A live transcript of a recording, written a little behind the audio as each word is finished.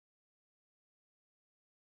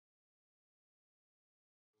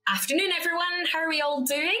Afternoon, everyone. How are we all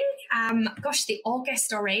doing? Gosh, the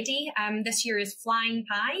August already. This year is flying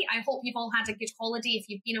by. I hope you've all had a good holiday if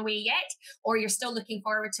you've been away yet, or you're still looking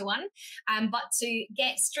forward to one. But to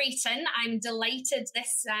get straight in, I'm delighted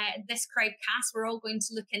this crowdcast, we're all going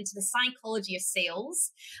to look into the psychology of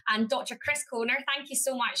sales. And Dr. Chris Croner, thank you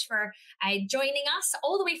so much for joining us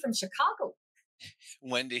all the way from Chicago.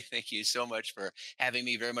 Wendy, thank you so much for having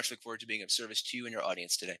me. Very much look forward to being of service to you and your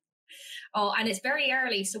audience today. Oh, and it's very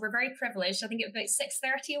early, so we're very privileged. I think it's about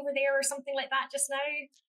 6:30 over there or something like that just now.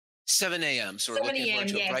 7 a.m. So we're looking forward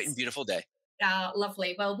to a bright and beautiful day.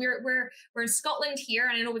 Lovely. Well, we're in Scotland here,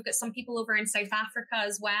 and I know we've got some people over in South Africa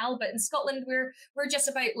as well. But in Scotland, we're just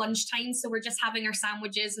about lunchtime, so we're just having our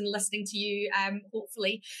sandwiches and listening to you,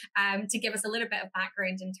 hopefully, to give us a little bit of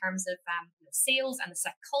background in terms of sales and the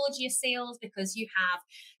psychology of sales, because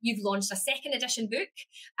you've launched a second edition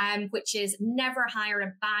book, which is Never Hire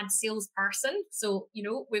a Bad Salesperson. So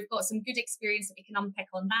we've got some good experience that we can unpick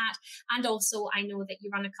on that, and also I know that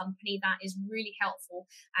you run a company that is really helpful,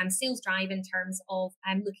 SalesDrive, in terms of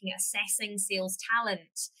looking at assessing sales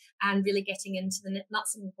talent and really getting into the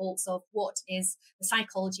nuts and bolts of what is the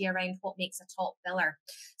psychology around what makes a top biller.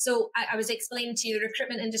 So I was explaining to you, the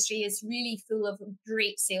recruitment industry is really full of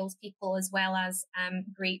great salespeople as well as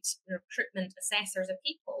great recruitment assessors of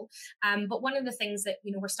people. But one of the things that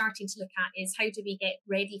we're starting to look at is how do we get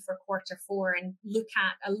ready for Q4 and look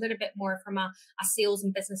at a little bit more from a sales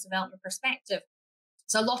and business development perspective.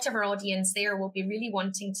 So a lot of our audience there will be really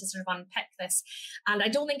wanting to sort of unpick this. And I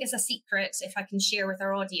don't think it's a secret, if I can share with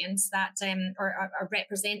our audience that, or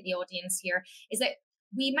represent the audience here, is that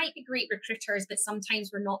we might be great recruiters, but sometimes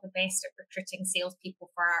we're not the best at recruiting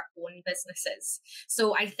salespeople for our own businesses.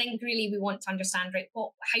 So I think really we want to understand, right,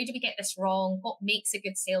 how do we get this wrong? What makes a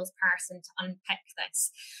good salesperson to unpick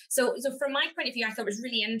this? So from my point of view, I thought it was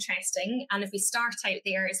really interesting. And if we start out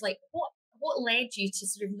there, it's like, what led you to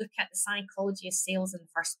sort of look at the psychology of sales in the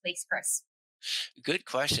first place, Chris? Good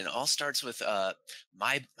question. All starts with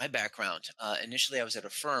my background. Initially, I was at a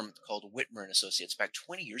firm called Whitmer and Associates back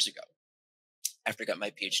 20 years ago. After I got my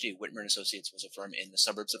PhD, Whitmer and Associates was a firm in the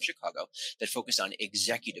suburbs of Chicago that focused on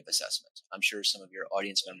executive assessment. I'm sure some of your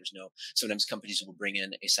audience members know sometimes companies will bring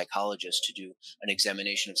in a psychologist to do an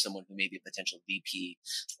examination of someone who may be a potential VP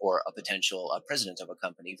or a potential president of a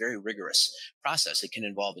company. Very rigorous process. It can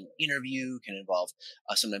involve an interview, can involve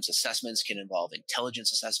sometimes assessments, can involve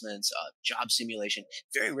intelligence assessments, job simulation.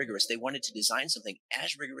 Very rigorous. They wanted to design something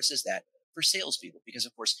as rigorous as that for salespeople, because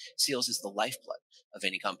of course, sales is the lifeblood of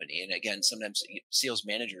any company. And again, sometimes sales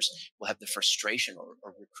managers will have the frustration, or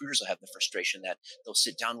recruiters will have the frustration that they'll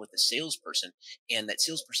sit down with a salesperson and that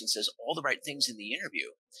salesperson says all the right things in the interview.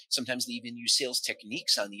 Sometimes they even use sales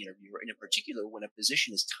techniques on the interview, and in particular, when a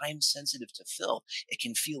position is time sensitive to fill, it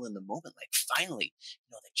can feel in the moment like, finally,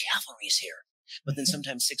 the cavalry's here. But then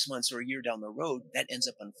sometimes 6 months or a year down the road, that ends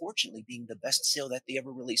up unfortunately being the best sale that they ever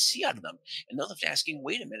really see out of them. And they're left asking,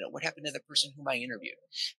 wait a minute, what happened to the person whom I interviewed?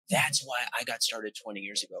 That's why I got started 20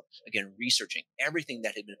 years ago, again, researching everything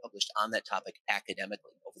that had been published on that topic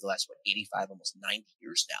academically over the last, 85, almost 90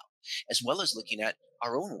 years now, as well as looking at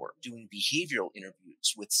our own work, doing behavioral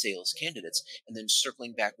interviews with sales candidates, and then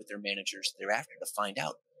circling back with their managers thereafter to find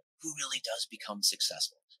out who really does become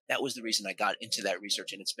successful. That was the reason I got into that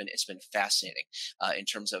research, and it's been fascinating in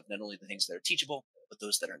terms of not only the things that are teachable, but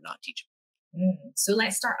those that are not teachable. So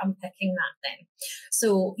let's start unpicking that then.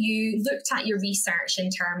 So you looked at your research in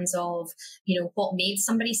terms of, what made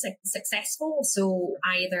somebody successful. So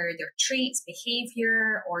either their traits,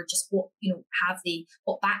 behavior, or just what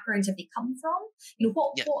background have they come from?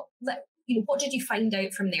 What did you find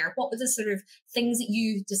out from there? What were the sort of things that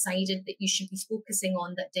you decided that you should be focusing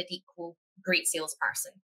on that did equal great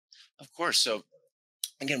salesperson? Of course. So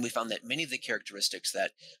again, we found that many of the characteristics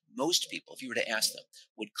that most people, if you were to ask them,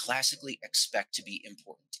 would classically expect to be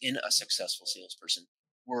important in a successful salesperson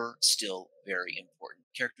were still very important.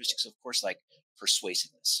 Characteristics, of course, like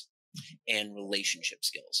persuasiveness and relationship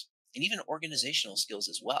skills, and even organizational skills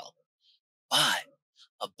as well. But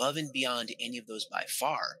above and beyond any of those by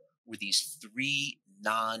far were these three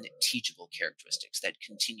non-teachable characteristics that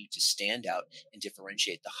continue to stand out and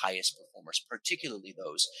differentiate the highest performers, particularly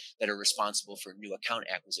those that are responsible for new account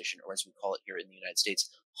acquisition, or as we call it here in the United States,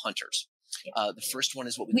 hunters. Yeah. The first one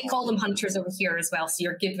is what we call them hunters over here as well, so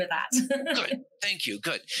you're good with that. Good. Thank you.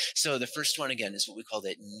 Good. So the first one, again, is what we call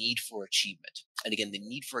that need for achievement. And again, the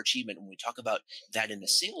need for achievement, when we talk about that in a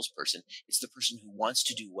salesperson, it's the person who wants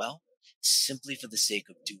to do well simply for the sake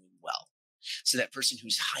of doing well. So that person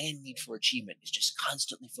who's high in need for achievement is just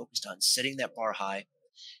constantly focused on setting that bar high,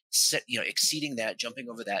 exceeding that, jumping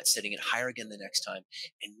over that, setting it higher again the next time,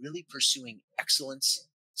 and really pursuing excellence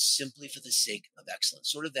simply for the sake of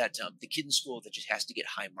excellence. Sort of that the kid in school that just has to get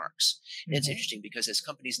high marks. And it's interesting because as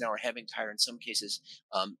companies now are having to hire in some cases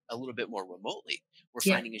a little bit more remotely, we're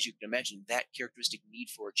Yeah. finding, as you can imagine, that characteristic need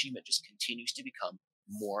for achievement just continues to become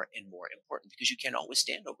more and more important because you can't always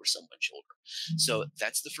stand over someone's shoulder. So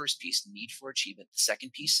that's the first piece, need for achievement. The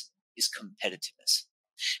second piece is competitiveness.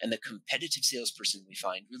 And the competitive salesperson we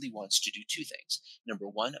find really wants to do two things. Number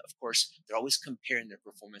one, of course, they're always comparing their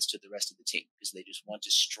performance to the rest of the team because they just want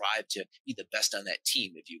to strive to be the best on that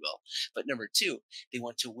team, if you will. But number two, they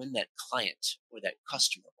want to win that client or that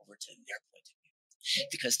customer over to their point of view.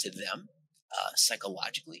 Because to them,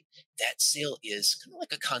 psychologically, that sale is kind of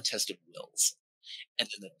like a contest of wills. And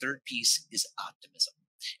then the third piece is optimism.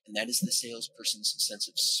 And that is the salesperson's sense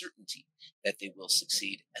of certainty that they will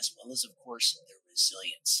succeed, as well as, of course, their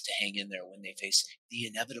resilience to hang in there when they face the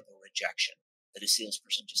inevitable rejection that a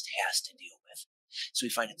salesperson just has to deal with. So we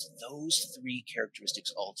find it's those three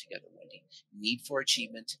characteristics all together, Wendy. Need for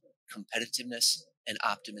achievement, competitiveness, and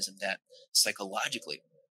optimism that psychologically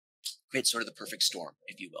creates sort of the perfect storm,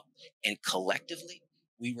 if you will. And collectively,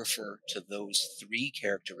 we refer to those three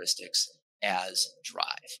characteristics as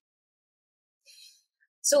drive.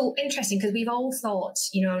 So interesting, because we've all thought,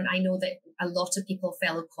 and I know that a lot of people,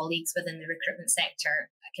 fellow colleagues within the recruitment sector,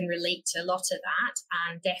 can relate to a lot of that,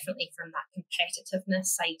 and definitely from that competitiveness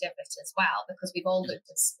side of it as well, because we've all looked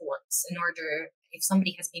at sports in order, if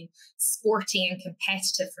somebody has been sporty and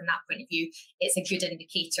competitive from that point of view, it's a good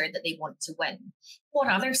indicator that they want to win. What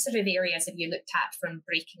other sort of areas have you looked at from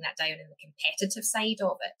breaking that down in the competitive side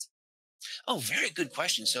of it? Oh, very good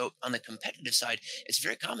question. So on the competitive side, it's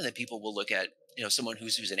very common that people will look at someone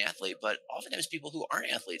who's an athlete, but oftentimes people who aren't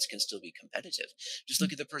athletes can still be competitive. Just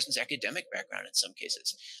look at the person's academic background in some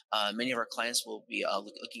cases. Many of our clients will be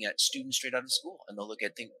looking at students straight out of school, and they'll look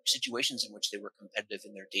at situations in which they were competitive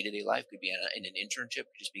in their day-to-day life. Could be in an internship,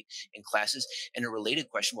 could just be in classes. And a related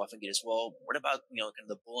question we'll often get is, well, what about kind of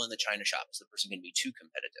the bull in the china shop? Is the person going to be too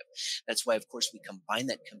competitive? That's why, of course, we combine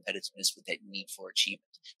that competitiveness with that need for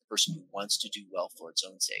achievement. The person who wants to do well for its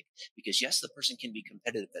own sake. Because yes, the person can be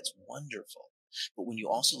competitive. That's wonderful. But when you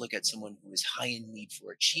also look at someone who is high in need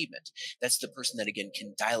for achievement, that's the person that, again,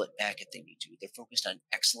 can dial it back if they need to. They're focused on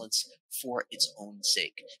excellence for its own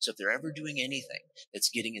sake. So if they're ever doing anything that's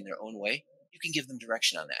getting in their own way, you can give them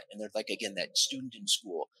direction on that. And they're like, again, that student in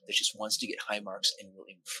school that just wants to get high marks and will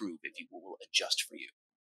improve, if you will adjust for you.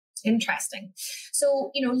 Interesting.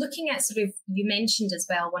 So, looking at sort of, you mentioned as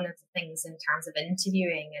well, one of the things in terms of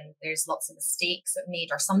interviewing, and there's lots of mistakes that are made,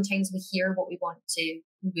 or sometimes we hear what we want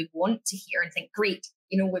to hear and think, great,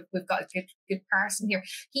 we've got a good person here. Can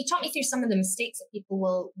you talk me through some of the mistakes that people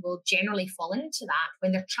will generally fall into that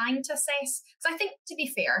when they're trying to assess? Because I think, to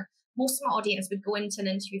be fair, most of my audience would go into an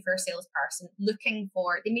interview for a salesperson looking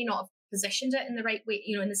for, they may not have positioned it in the right way,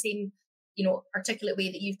 in the same articulate way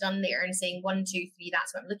that you've done there, and saying 1, 2, 3,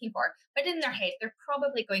 that's what I'm looking for. But in their head, they're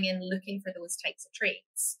probably going in looking for those types of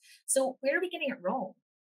traits. So where are we getting it wrong?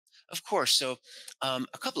 Of course. So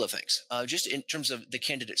a couple of things. Just in terms of the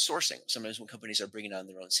candidate sourcing, sometimes when companies are bringing on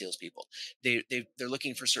their own salespeople, they're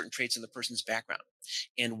looking for certain traits in the person's background.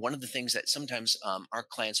 And one of the things that sometimes our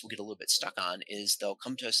clients will get a little bit stuck on is they'll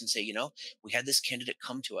come to us and say, we had this candidate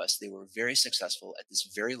come to us. They were very successful at this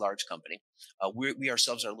very large company. We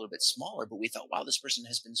ourselves are a little bit smaller, but we thought, wow, this person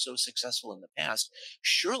has been so successful in the past.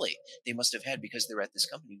 Surely they must have had, because they're at this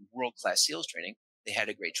company, world-class sales training. They had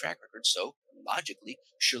a great track record. So logically,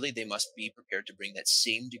 surely they must be prepared to bring that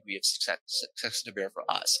same degree of success to bear for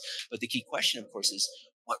us. But the key question, of course, is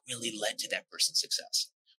what really led to that person's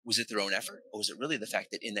success? Was it their own effort, or was it really the fact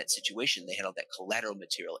that in that situation they had all that collateral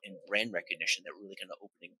material and brand recognition that were really kind of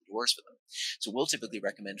opening the doors for them? So we'll typically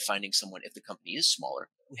recommend finding someone, if the company is smaller,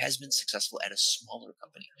 who has been successful at a smaller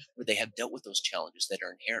company, where they have dealt with those challenges that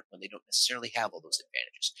are inherent when they don't necessarily have all those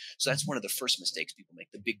advantages. So that's one of the first mistakes people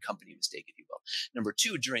make, the big company mistake, if you will. Number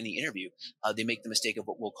two, during the interview, they make the mistake of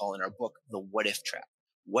what we'll call in our book the what if trap.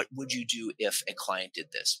 What would you do if a client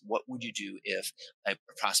did this? What would you do if a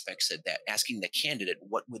prospect said that? Asking the candidate,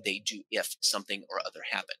 what would they do if something or other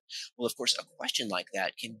happened? Well, of course, a question like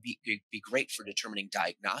that can be great for determining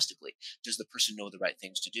diagnostically, does the person know the right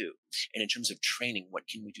things to do? And in terms of training, what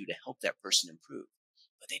can we do to help that person improve?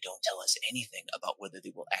 But they don't tell us anything about whether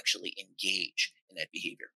they will actually engage in that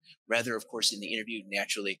behavior. Rather, of course, in the interview,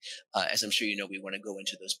 naturally, as I'm sure you know, we want to go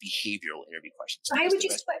into those behavioral interview questions. So how would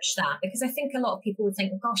you switch that? Because I think a lot of people would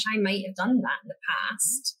think, gosh, I might have done that in the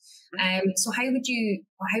past. So how would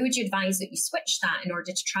you advise that you switch that in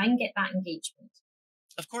order to try and get that engagement?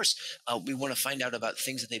 Of course, we want to find out about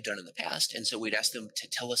things that they've done in the past. And so we'd ask them to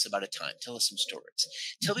tell us about a time, tell us some stories.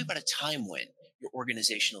 Tell me Mhm. about a time when your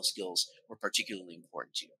organizational skills were particularly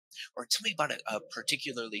important to you. Or tell me about a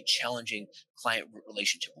particularly challenging client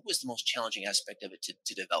relationship. What was the most challenging aspect of it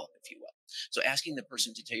to develop, if you will? So asking the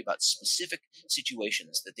person to tell you about specific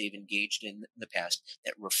situations that they've engaged in the past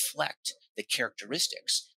that reflect the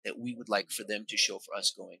characteristics that we would like for them to show for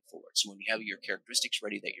us going forward. So when you have your characteristics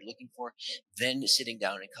ready that you're looking for, then sitting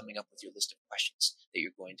down and coming up with your list of questions that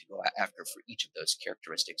you're going to go after for each of those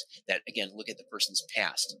characteristics that, again, look at the person's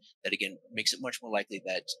past. That, again, makes it much more likely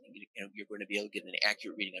that you're going to be able to get an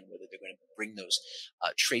accurate reading on whether they're going to bring those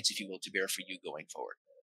traits, if you will, to bear for you going forward.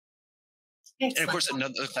 And of Excellent. course,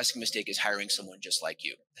 another classic mistake is hiring someone just like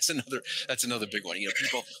you. That's another big one.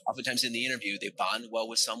 People oftentimes in the interview, they bond well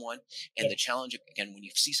with someone. And Yeah. the challenge, again, when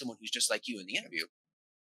you see someone who's just like you in the interview,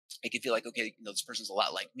 it can feel like, okay, this person's a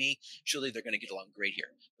lot like me. Surely they're going to get along great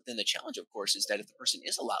here. But then the challenge, of course, is that if the person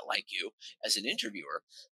is a lot like you as an interviewer,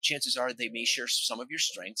 chances are they may share some of your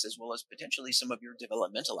strengths as well as potentially some of your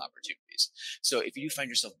developmental opportunities. So if you do find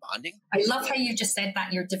yourself bonding, I love how you just said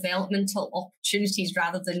that, your developmental opportunities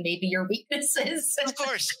rather than maybe your weaknesses. of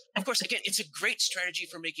course, again, it's a great strategy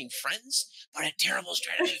for making friends, but a terrible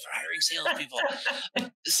strategy for hiring salespeople.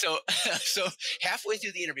 So, so halfway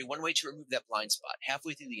through the interview, one way to remove that blind spot,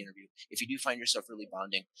 halfway through the interview, if you do find yourself really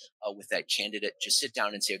bonding with that candidate, just sit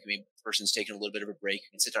down and say, okay, maybe the person's taking a little bit of a break. You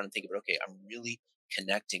can sit down and think about, okay, I'm really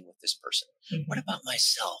connecting with this person. What Mhm. about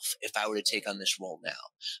myself if I were to take on this role now?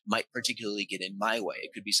 Might particularly get in my way.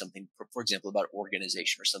 It could be something, for example, about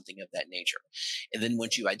organization or something of that nature. And then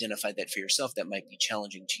once you identify that for yourself, that might be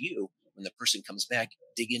challenging to you. When the person comes back,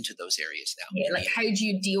 dig into those areas now. Yeah, like how do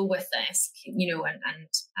you deal with this,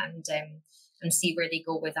 and see where they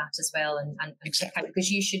go with that as well, and check out, Exactly.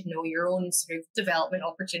 because you should know your own sort of development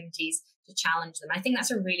opportunities to challenge them. I think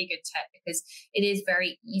that's a really good tip, because it is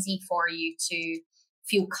very easy for you to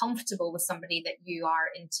feel comfortable with somebody that you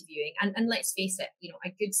are interviewing. And let's face it, a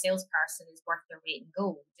good salesperson is worth their weight in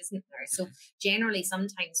gold, isn't there? So generally,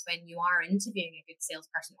 sometimes when you are interviewing a good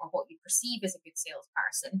salesperson, or what you perceive as a good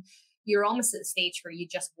salesperson, you're almost at the stage where you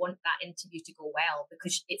just want that interview to go well,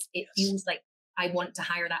 because it Yes. feels like I want to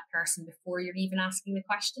hire that person before you're even asking the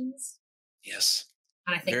questions. Yes.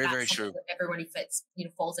 And I think Very, that's very something true. that everybody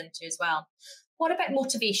falls into as well. What about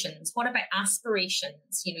motivations? What about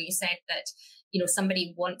aspirations? You said that,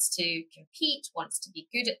 somebody wants to compete, wants to be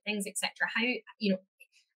good at things, etc. How,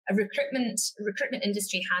 a recruitment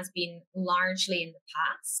industry has been largely in the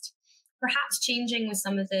past, perhaps changing with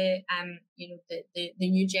some of the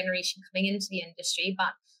new generation coming into the industry,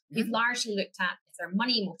 but we've Mhm. largely looked at, if they're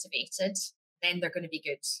money motivated, then they're going to be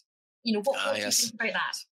good. What do you Yes. think about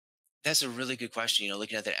that? That's a really good question.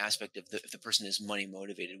 Looking at that aspect of if the person is money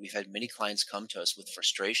motivated, we've had many clients come to us with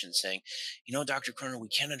frustration saying, Dr. Croner, we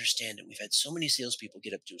can't understand it. We've had so many salespeople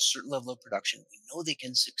get up to a certain level of production. We know they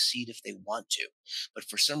can succeed if they want to, but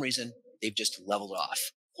for some reason, they've just leveled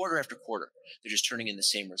off. Quarter after quarter, they're just turning in the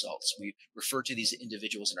same results. We refer to these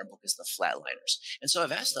individuals in our book as the flatliners. And so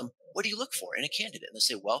I've asked them, what do you look for in a candidate? And they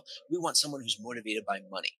say, well, we want someone who's motivated by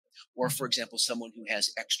money. Or, for example, someone who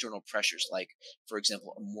has external pressures like, for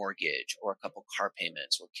example, a mortgage or a couple car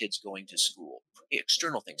payments or kids going to school,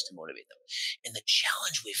 external things to motivate them. And the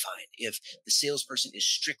challenge we find if the salesperson is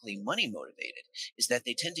strictly money motivated is that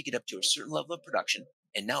they tend to get up to a certain level of production.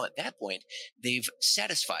 And now at that point, they've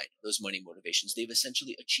satisfied those money motivations. They've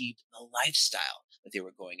essentially achieved the lifestyle that they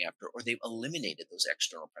were going after, or they've eliminated those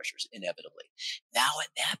external pressures inevitably. Now at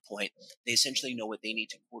that point, they essentially know what they need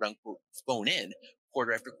to quote unquote phone in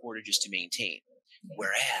quarter after quarter just to maintain.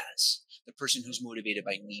 Whereas the person who's motivated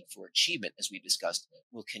by need for achievement, as we discussed,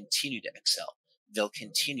 will continue to excel. They'll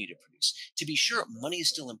continue to produce. To be sure, money is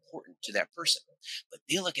still important to that person, but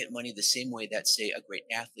they look at money the same way that, say, a great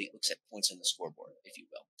athlete looks at points on the scoreboard, if you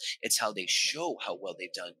will. It's how they show how well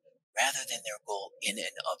they've done rather than their goal in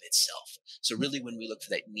and of itself. So really, when we look for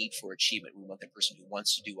that need for achievement, we want that person who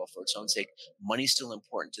wants to do well for its own sake. Money's still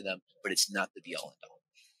important to them, but it's not the be all and all.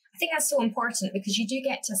 I think that's so important, because you do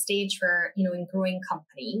get to a stage where, in growing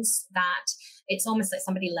companies, that it's almost like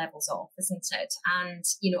somebody levels off, isn't it? And,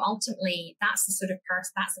 ultimately that's the sort of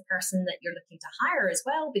that's the person that you're looking to hire as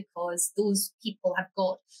well, because those people have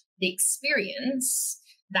got the experience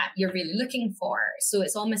that you're really looking for. So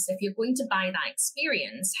it's almost, if you're going to buy that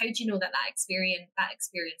experience, how do you know that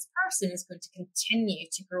experienced person is going to continue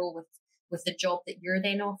to grow with the job that you're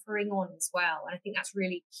then offering on as well? And I think that's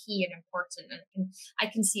really key and important. And I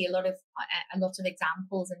can see a lot of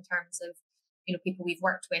examples in terms of, people we've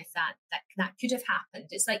worked with that could have happened.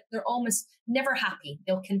 It's like they're almost never happy.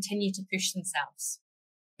 They'll continue to push themselves,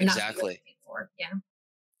 and that's what you're Exactly. looking for. Yeah.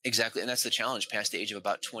 Exactly. And that's the challenge. Past the age of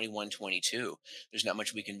about 21, 22, there's not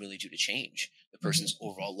much we can really do to change the Mhm. person's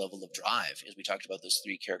overall level of drive. As we talked about those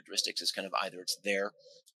three characteristics, it's kind of either it's there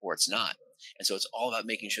or it's not. And so it's all about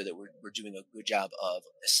making sure that we're doing a good job of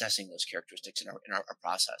assessing those characteristics in our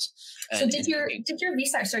process. So And looking, did your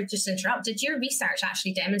research, sorry, just to interrupt, did your research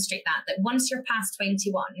actually demonstrate that once you're past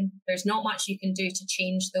 21, there's not much you can do to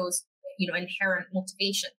change those, inherent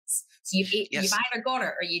motivations? So you've yes, either got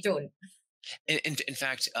it or you don't. in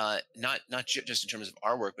fact, just in terms of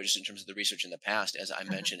our work, but just in terms of the research in the past, as I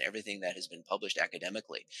Uh-huh. mentioned, everything that has been published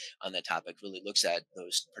academically on that topic really looks at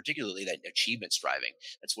those, particularly that achievement striving.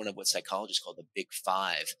 That's one of what psychologists call the big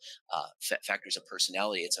five factors of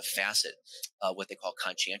personality. It's a facet, what they call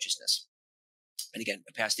conscientiousness. And again,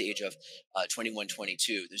 past the age of 21,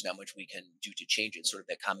 22, there's not much we can do to change it. Sort of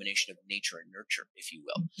that combination of nature and nurture, if you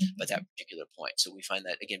will, by that particular point. So we find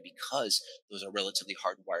that, again, because those are relatively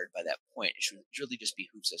hardwired by that point, it really just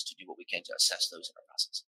behooves us to do what we can to assess those in our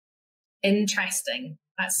process. Interesting.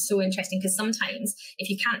 That's so interesting, because sometimes if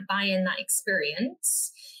you can't buy in that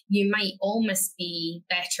experience, you might almost be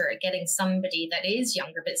better at getting somebody that is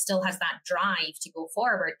younger but still has that drive to go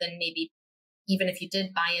forward than maybe even if you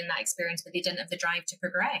did buy in that experience but they didn't have the drive to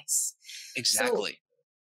progress. So Exactly.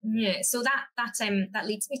 yeah, so that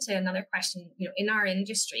leads me to another question. In our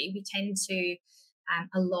industry, we tend to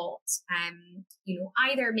a lot,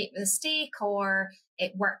 either make a mistake or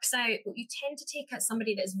it works out, but we tend to take out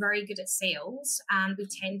somebody that's very good at sales, and we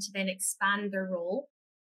tend to then expand their role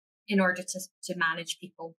in order to manage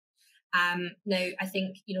people. Now, I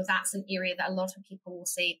think that's an area that a lot of people will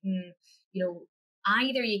say,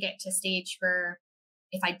 either you get to a stage where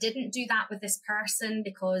if I didn't do that with this person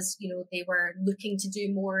because, they were looking to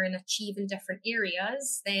do more and achieve in different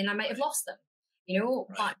areas, then I might have Right. lost them, Right.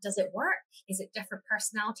 but does it work? Is it different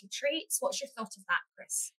personality traits? What's your thought of that,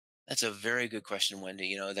 Chris? That's a very good question,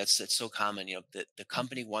 Wendy. That's so common. The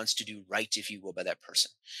company wants to do right, if you will, by that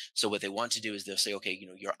person. So what they want to do is they'll say, okay,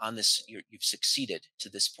 you're on this, you've succeeded to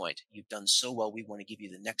this point. You've done so well. We want to give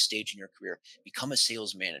you the next stage in your career. Become a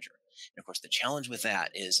sales manager. And of course, the challenge with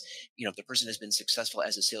that is, if the person has been successful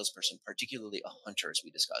as a salesperson, particularly a hunter, as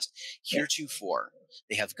we discussed, Yeah. heretofore,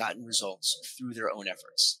 they have gotten results through their own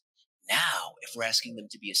efforts. Now, if we're asking them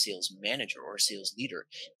to be a sales manager or a sales leader,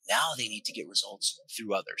 now they need to get results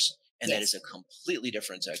through others. And that is Yes. a completely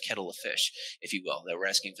different kettle of fish, if you will, that we're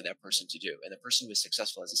asking for that person to do. And the person who is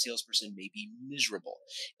successful as a salesperson may be miserable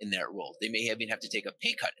in that role. They may even have to take a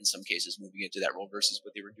pay cut in some cases moving into that role versus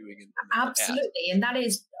what they were doing in the past. Absolutely, and that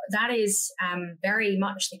is very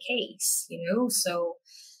much the case.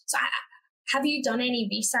 Have you done any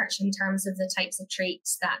research in terms of the types of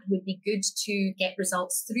traits that would be good to get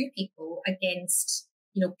results through people against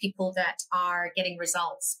people that are getting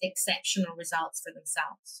results, exceptional results for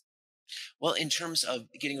themselves? Well, in terms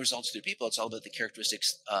of getting results through people, it's all about the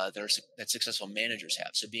characteristics that successful managers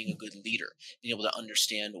have. So, being a good leader, being able to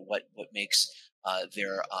understand what makes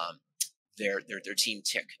their team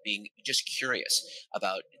tick, being just curious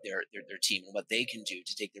about their team and what they can do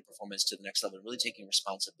to take their performance to the next level, and really taking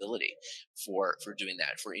responsibility for doing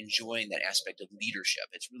that, for enjoying that aspect of leadership.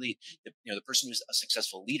 It's really the person who's a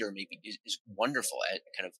successful leader maybe is wonderful at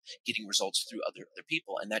kind of getting results through other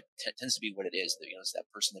people, and that tends to be what it is. That it's that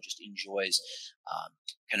person that just enjoys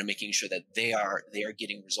kind of making sure that they are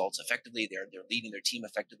getting results effectively. They're leading their team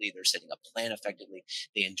effectively. They're setting a plan effectively.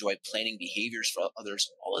 They enjoy planning behaviors for others.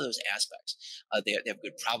 All of those aspects. They have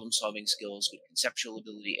good problem solving skills, good conceptual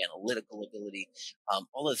ability, analytical ability.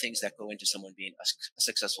 All of the things that go into someone being a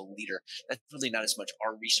successful leader. That's really not as much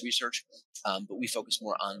our research, but we focus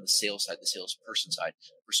more on the sales side, the salesperson side,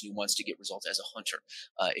 the person who wants to get results as a hunter,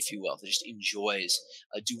 if you will, that just enjoys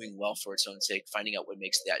doing well for its own sake, finding out what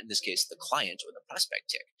makes that, in this case, the client or the prospect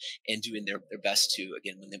tick, and doing their best to,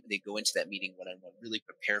 again, when they go into that meeting one-on-one, really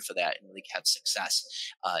prepare for that and really have success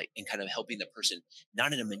in kind of helping the person,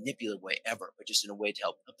 not in a manipulative way ever, but just in a way to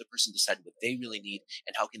help the person decide what they really need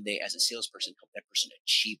and how can they, as a salesperson, help that person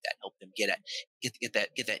achieve that, help them get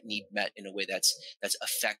that need met in a way that's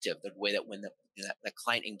effective, the way that when the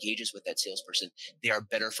client engages with that salesperson, they are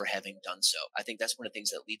better for having done so. I think that's one of the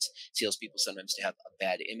things that leads salespeople sometimes to have a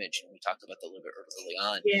bad image, and we talked about that a little bit early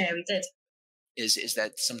on. Yeah, we did. Is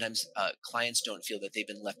that sometimes clients don't feel that they've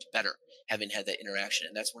been left better having had that interaction,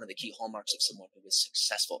 and that's one of the key hallmarks of someone who is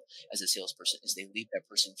successful as a salesperson is they leave that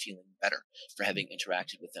person feeling better for having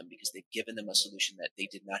interacted with them because they've given them a solution that they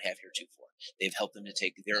did not have heretofore. They've helped them to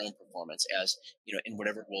take their own performance as in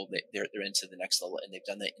whatever role they're into the next level, and they've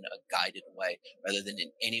done that in a guided way rather than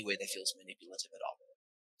in any way that feels manipulative at all.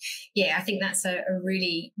 Yeah, I think that's a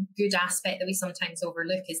really good aspect that we sometimes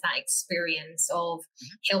overlook, is that experience of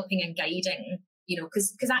helping and guiding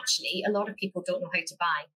because actually a lot of people don't know how to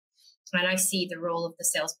buy. And I see the role of the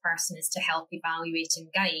salesperson is to help evaluate and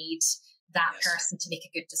guide that person to make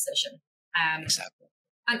a good decision. Exactly.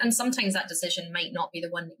 And sometimes that decision might not be the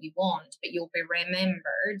one that you want, but you'll be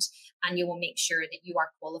remembered, and you will make sure that you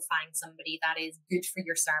are qualifying somebody that is good for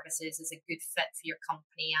your services, is a good fit for your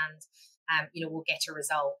company, and will get a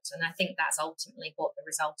result. And I think that's ultimately what the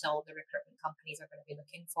result all the recruitment companies are going to be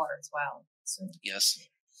looking for as well. So yes.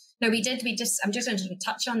 No, I'm just going to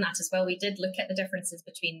touch on that as well. We did look at the differences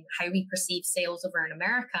between how we perceive sales over in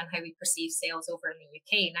America and how we perceive sales over in the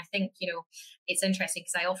UK. And I think, it's interesting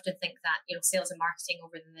because I often think that, sales and marketing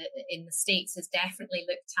over in the States is definitely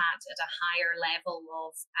looked at a higher level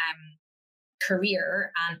of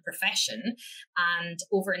career and profession, and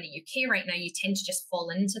over in the UK right now you tend to just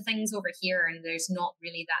fall into things over here, and there's not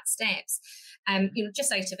really that steps.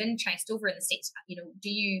 Just out of interest, over in the States, do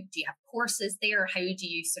you have courses there? How do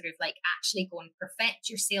you sort of like actually go and perfect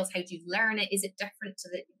your sales? How do you learn it? Is it different to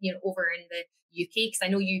the over in the UK? Because I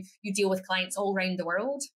know you deal with clients all around the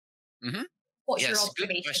world. Mm-hmm. What's your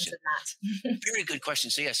observations of that? Very good question.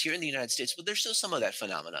 So yes, here in the United States, well, there's still some of that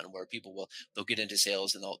phenomenon where people they'll get into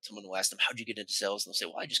sales, and someone will ask them, "How'd you get into sales?" And they'll say,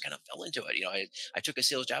 "Well, I just kind of fell into it. I took a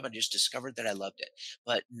sales job and just discovered that I loved it."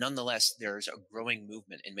 But nonetheless, there's a growing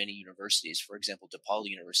movement in many universities. For example, DePaul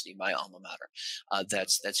University, my alma mater,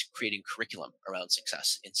 that's creating curriculum around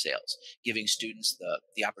success in sales, giving students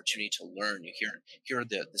the opportunity to learn. Here are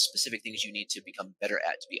the specific things you need to become better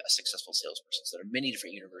at to be a successful salesperson. So there are many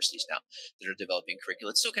different universities now that are developing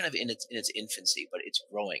curricula. It's still kind of in its infancy, but it's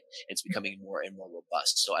growing. It's becoming more and more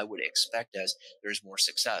robust. So I would expect, as there's more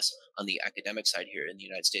success on the academic side here in the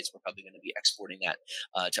United States, we're probably going to be exporting that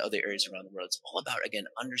to other areas around the world. It's all about, again,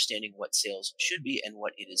 understanding what sales should be and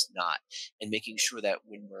what it is not, and making sure that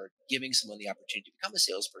when we're giving someone the opportunity to become a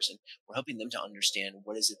salesperson, we're helping them to understand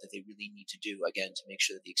what is it that they really need to do, again, to make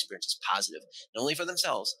sure that the experience is positive, not only for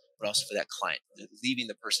themselves, but also for that client, leaving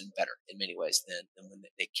the person better in many ways than when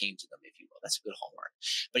they came to them, if you will. That's a good hallmark.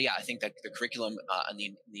 But yeah, I think that the curriculum on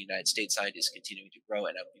the United States side is continuing to grow,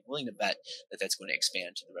 and I would be willing to bet that that's going to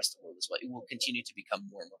expand to the rest of the world as well. It will continue to become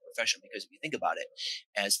more and more professional, because if you think about it,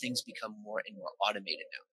 as things become more and more automated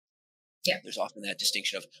now, there's often that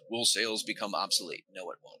distinction of, will sales become obsolete? No,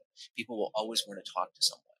 it won't. People will always want to talk to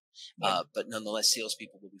someone. But nonetheless,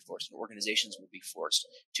 salespeople will be forced, and organizations will be forced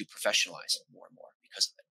to professionalize more and more because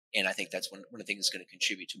of it. And I think that's one of the things that's going to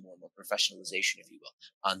contribute to more and more professionalization, if you will,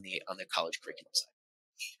 on the college curriculum side.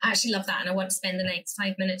 I actually love that, and I want to spend the next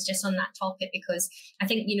 5 minutes just on that topic, because I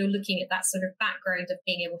think, looking at that sort of background of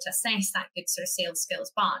being able to assess that good sort of sales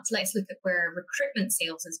skills, but let's look at where recruitment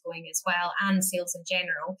sales is going as well, and sales in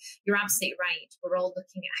general. You're absolutely right. We're all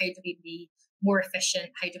looking at how do we be more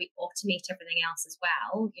efficient, how do we automate everything else as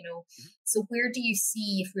well, So where do you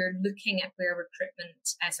see, if we're looking at where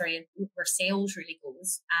where sales really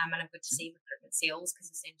goes, and I'm going to say recruitment sales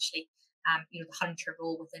because essentially, the hunter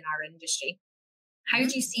role within our industry, how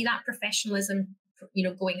do you see that professionalism,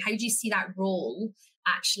 going? How do you see that role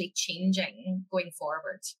actually changing going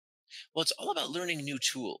forward? Well, it's all about learning new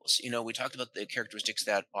tools. We talked about the characteristics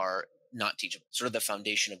that are not teachable, sort of the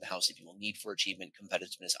foundation of the house, if you will: need for achievement,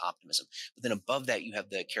 competitiveness, optimism. But then above that, you have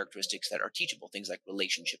the characteristics that are teachable, things like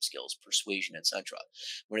relationship skills, persuasion, etc.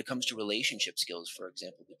 When it comes to relationship skills, for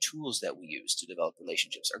example, the tools that we use to develop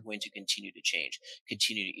relationships are going to continue to change,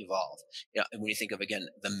 continue to evolve. And when you think of, again,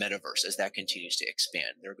 the metaverse, as that continues to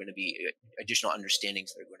expand, there are going to be additional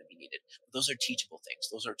understandings that are going to be needed. But those are teachable things.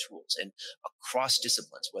 Those are tools. And across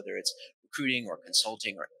disciplines, whether it's recruiting or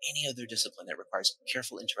consulting or any other discipline that requires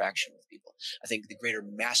careful interaction with people, I think the greater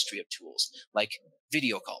mastery of tools like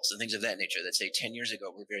video calls and things of that nature that, say, 10 years ago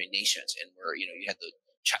were very nascent, and you had the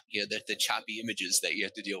choppy images that you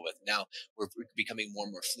have to deal with. Now we're becoming more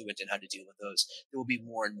and more fluent in how to deal with those. There will be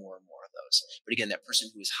more and more and more of those. But again, that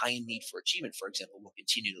person who is high in need for achievement, for example, will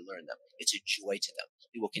continue to learn them. It's a joy to them.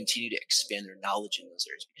 They will continue to expand their knowledge in those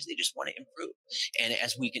areas because they just want to improve. And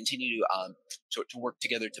as we continue to work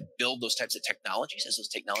together to build those types of technologies, as those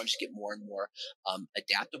technologies get more and more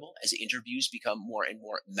adaptable, as interviews become more and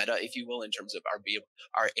more meta, if you will, in terms of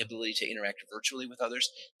our ability to interact virtually with others,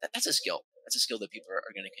 that's a skill. That's a skill that people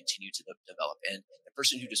are going to continue to develop. And the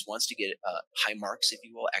person who just wants to get high marks, if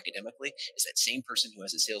you will, academically, is that same person who,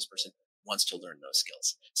 as a salesperson, wants to learn those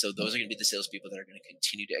skills. So those are going to be the salespeople that are going to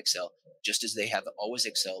continue to excel, just as they have always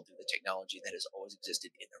excelled through the technology that has always existed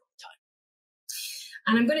in their own time.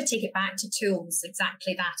 And I'm going to take it back to tools,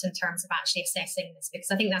 exactly that, in terms of actually assessing this, because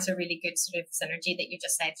I think that's a really good sort of synergy that you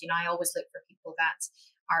just said. I always look for people that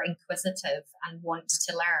are inquisitive and want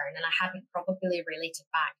to learn. And I hadn't probably related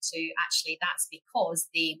back to actually that's because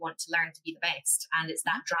they want to learn to be the best. And it's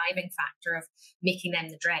that driving factor of making them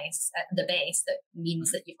the best that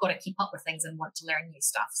means that you've got to keep up with things and want to learn new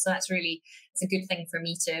stuff. So it's a good thing for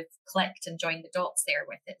me to have clicked and joined the dots there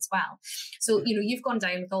with it as well. So, you've gone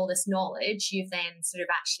down with all this knowledge. You've then sort of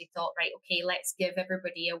actually thought, right, okay, let's give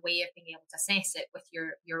everybody a way of being able to assess it with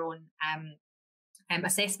your own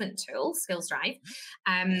assessment tool, SalesDrive.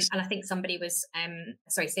 And I think somebody was,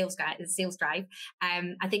 SalesDrive.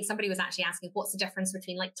 I think somebody was actually asking, what's the difference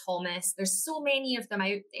between like Thomas? There's so many of them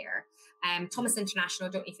out there. Thomas International,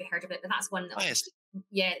 I don't know if you heard of it, but that's one that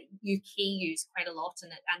UK use quite a lot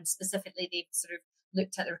in it. And specifically, they've sort of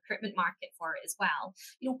looked at the recruitment market for it as well.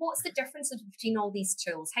 What's the difference between all these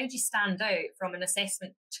tools? How do you stand out from an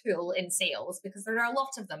assessment tool in sales? Because there are a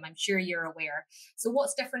lot of them, I'm sure you're aware. So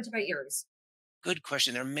what's different about yours? Good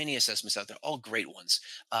question. There are many assessments out there, all great ones.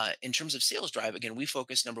 In terms of SalesDrive, again,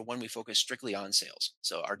 number one, we focus strictly on sales.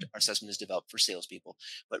 So our assessment is developed for salespeople,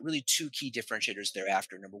 but really two key differentiators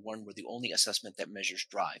thereafter. Number one, we're the only assessment that measures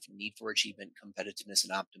drive, need for achievement, competitiveness,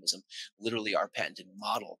 and optimism, literally our patented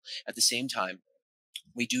model. At the same time,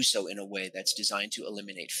 we do so in a way that's designed to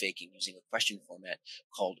eliminate faking using a question format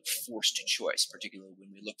called forced choice, particularly when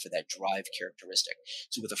we look for that drive characteristic.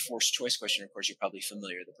 So with a forced choice question, of course, you're probably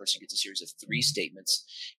familiar. The person gets a series of 3 statements.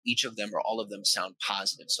 Each of them or all of them sound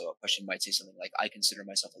positive. So a question might say something like, I consider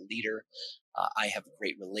myself a leader. I have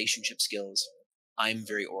great relationship skills. I'm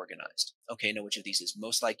very organized. Okay, now which of these is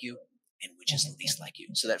most like you? And which is least like you.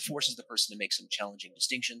 So that forces the person to make some challenging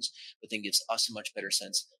distinctions, but then gives us a much better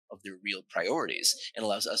sense of their real priorities and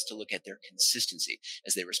allows us to look at their consistency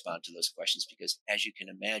as they respond to those questions. Because as you can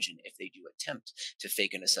imagine, if they do attempt to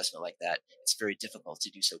fake an assessment like that, it's very difficult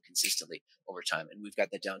to do so consistently over time. And we've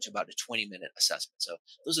got that down to about a 20-minute assessment. So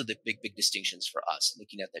those are the big distinctions for us,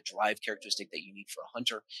 looking at that drive characteristic that you need for a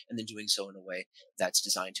hunter, and then doing so in a way that's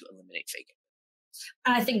designed to eliminate faking.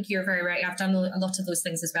 I think you're very right. I've done a lot of those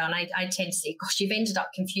things as well. And I tend to say, gosh, you've ended up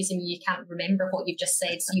confusing me. You can't remember what you've just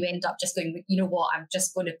said. So you end up just going, you know what, I'm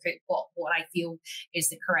just going to put what I feel is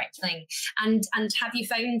the correct thing. And have you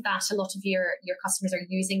found that a lot of your customers are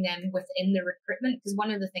using them within the recruitment? Because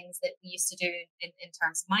one of the things that we used to do in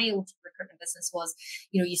terms of my old recruitment business was,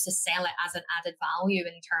 used to sell it as an added value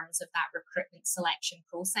in terms of that recruitment selection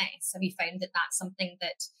process. Have you found that that's something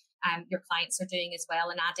that your clients are doing as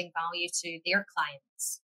well and adding value to their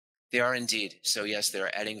clients? They are indeed. So yes,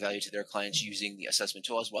 they're adding value to their clients using the assessment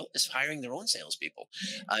tool as well as hiring their own salespeople.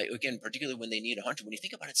 Again, particularly when they need a hunter, when you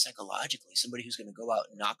think about it psychologically, somebody who's going to go out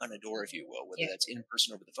and knock on a door, if you will, whether that's in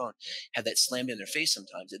person or over the phone, have that slammed in their face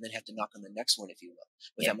sometimes, and then have to knock on the next one, if you will,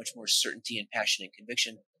 with that much more certainty and passion and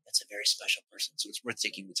conviction. That's a very special person. So it's worth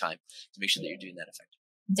taking the time to make sure that you're doing that effectively.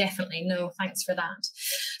 Definitely. No, thanks for that.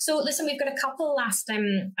 So listen, we've got a couple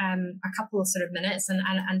a couple of sort of minutes and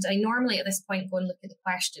I normally at this point go and look at the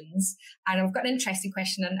questions, and I've got an interesting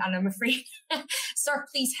question and I'm afraid, sir,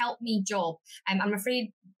 please help me, Job. I'm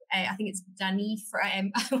afraid I think it's Danny.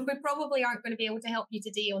 We probably aren't going to be able to help you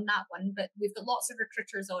today on that one, but we've got lots of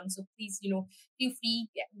recruiters on, so please, feel free,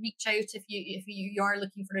 reach out if you are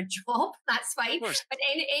looking for a job. That's fine. But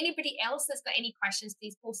anybody else that's got any questions,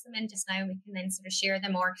 please post them in just now, and we can then sort of share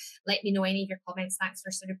them, or let me know any of your comments. Thanks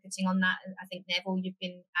for sort of putting on that. I think Neville, you've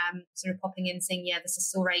been sort of popping in saying, yeah, this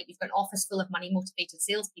is so right. You've got an office full of money motivated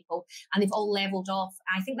salespeople, and they've all leveled off.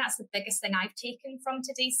 I think that's the biggest thing I've taken from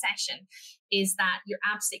today's session, is that you're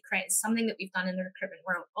absolutely correct. It's something that we've done in the recruitment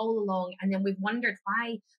world all along. And then we've wondered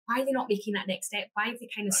why are they not making that next step? Why have they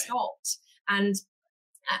kind of stopped? And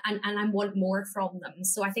I want more from them.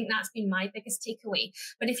 So I think that's been my biggest takeaway.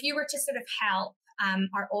 But if you were to sort of help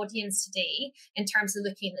our audience today in terms of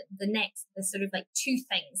looking at the sort of like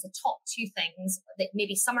the top 2 things that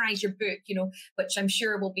maybe summarize your book, which I'm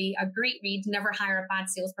sure will be a great read, Never Hire a Bad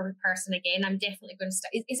Salesperson Again. I'm definitely going to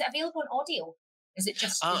start. Is it available on audio? Is it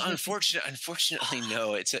just? Unfortunately,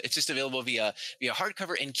 no. It's just available via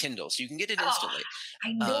hardcover and Kindle, so you can get it instantly.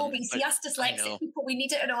 I know, but you see, us dyslexic people, we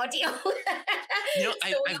need it in audio.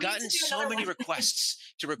 I've gotten so many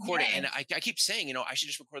requests to record it, and I keep saying, I should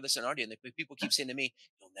just record this in audio, and people keep saying to me,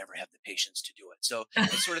 "You'll never have the patience to do it." So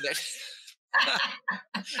it's sort of that,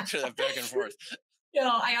 sort of that back and forth.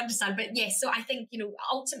 No, I understand, but yes. So I think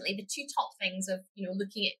ultimately the 2 top things of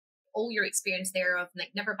looking at all your experience there of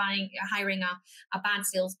like never hiring a bad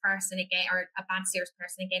salesperson again, or a bad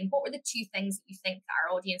salesperson again. What were the 2 things that you think that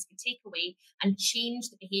our audience could take away and change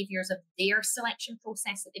the behaviors of their selection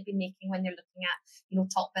process that they've been making when they're looking at,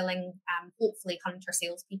 top billing, hopefully hunter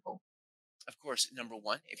salespeople? Of course, number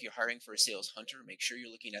one, if you're hiring for a sales hunter, make sure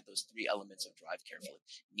you're looking at those three elements of drive carefully.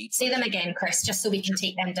 Need for Say them achievement. again, Chris, just so we can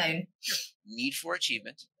take them down. Need for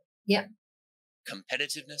achievement, Yep.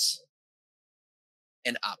 competitiveness,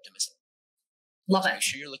 and optimism. Love So it. make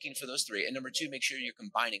sure you're looking for those three. And number two, make sure you're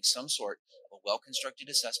combining some sort of a well-constructed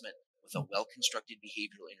assessment with a well-constructed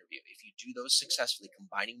behavioral interview. If you do those successfully,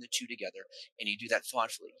 combining the two together, and you do that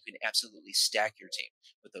thoughtfully, you can absolutely stack your team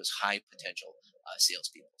with those high potential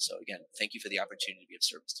salespeople. So again, thank you for the opportunity to be of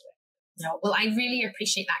service today. No, well, I really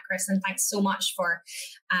appreciate that, Chris, and thanks so much for,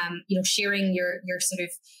 sharing your sort of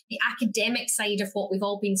the academic side of what we've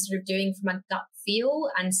all been sort of doing from a gut feel,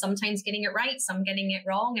 and sometimes getting it right, some getting it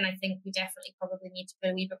wrong, and I think we definitely probably need to put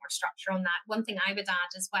a wee bit more structure on that. One thing I would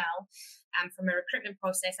add as well, from a recruitment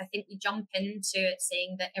process, I think we jump into it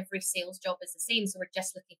saying that every sales job is the same, so we're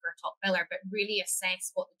just looking for a top biller, but really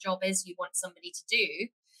assess what the job is you want somebody to do.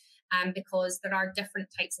 Because there are different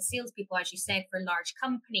types of salespeople, as you said, for large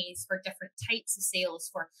companies, for different types of sales,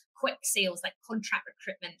 for quick sales like contract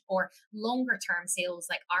recruitment, or longer term sales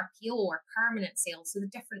like RPO or permanent sales. So the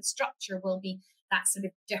different structure will be that sort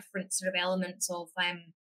of different sort of elements of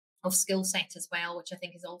skill set as well, which I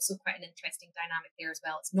think is also quite an interesting dynamic there as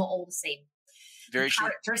well. It's not all the same. Very true.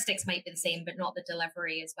 Characteristics might be the same, but not the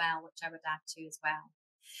delivery as well, which I would add to as well.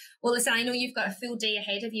 Well, listen, I know you've got a full day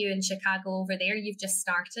ahead of you in Chicago over there. You've just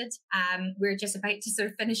started. We're just about to sort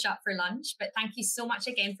of finish up for lunch, but thank you so much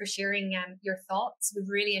again for sharing your thoughts. We've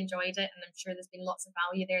really enjoyed it, and I'm sure there's been lots of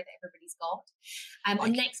value there that everybody's got.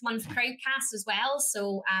 On next month's Crowdcast as well.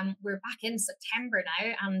 So we're back in September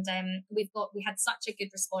now, and we had such a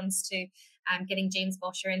good response to getting James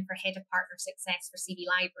Bosher in for Head of Partner Success for CV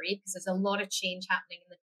Library, because there's a lot of change happening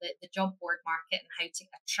in the job board market and how to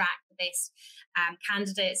attract the best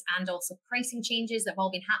candidates, and also pricing changes that have all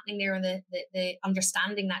been happening there, and the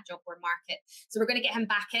understanding that job board market. So we're going to get him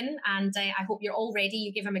back in, and I hope you're all ready.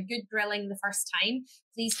 You give him a good grilling the first time.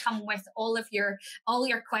 Please come with all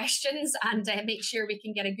your questions, and make sure we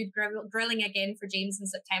can get a good grilling again for James in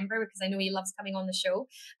September, because I know he loves coming on the show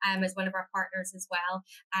as one of our partners as well.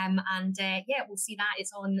 We'll see that.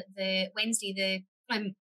 It's on the Wednesday,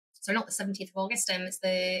 so not the 17th of August.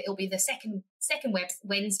 It'll be the second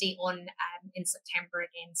Wednesday on in September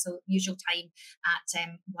again. So usual time at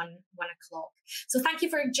 1 o'clock. So thank you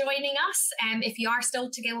for joining us. If you are still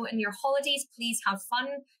to go in your holidays, please have fun,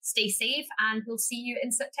 stay safe, and we'll see you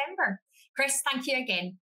in September. Chris, thank you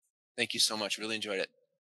again. Thank you so much. Really enjoyed it.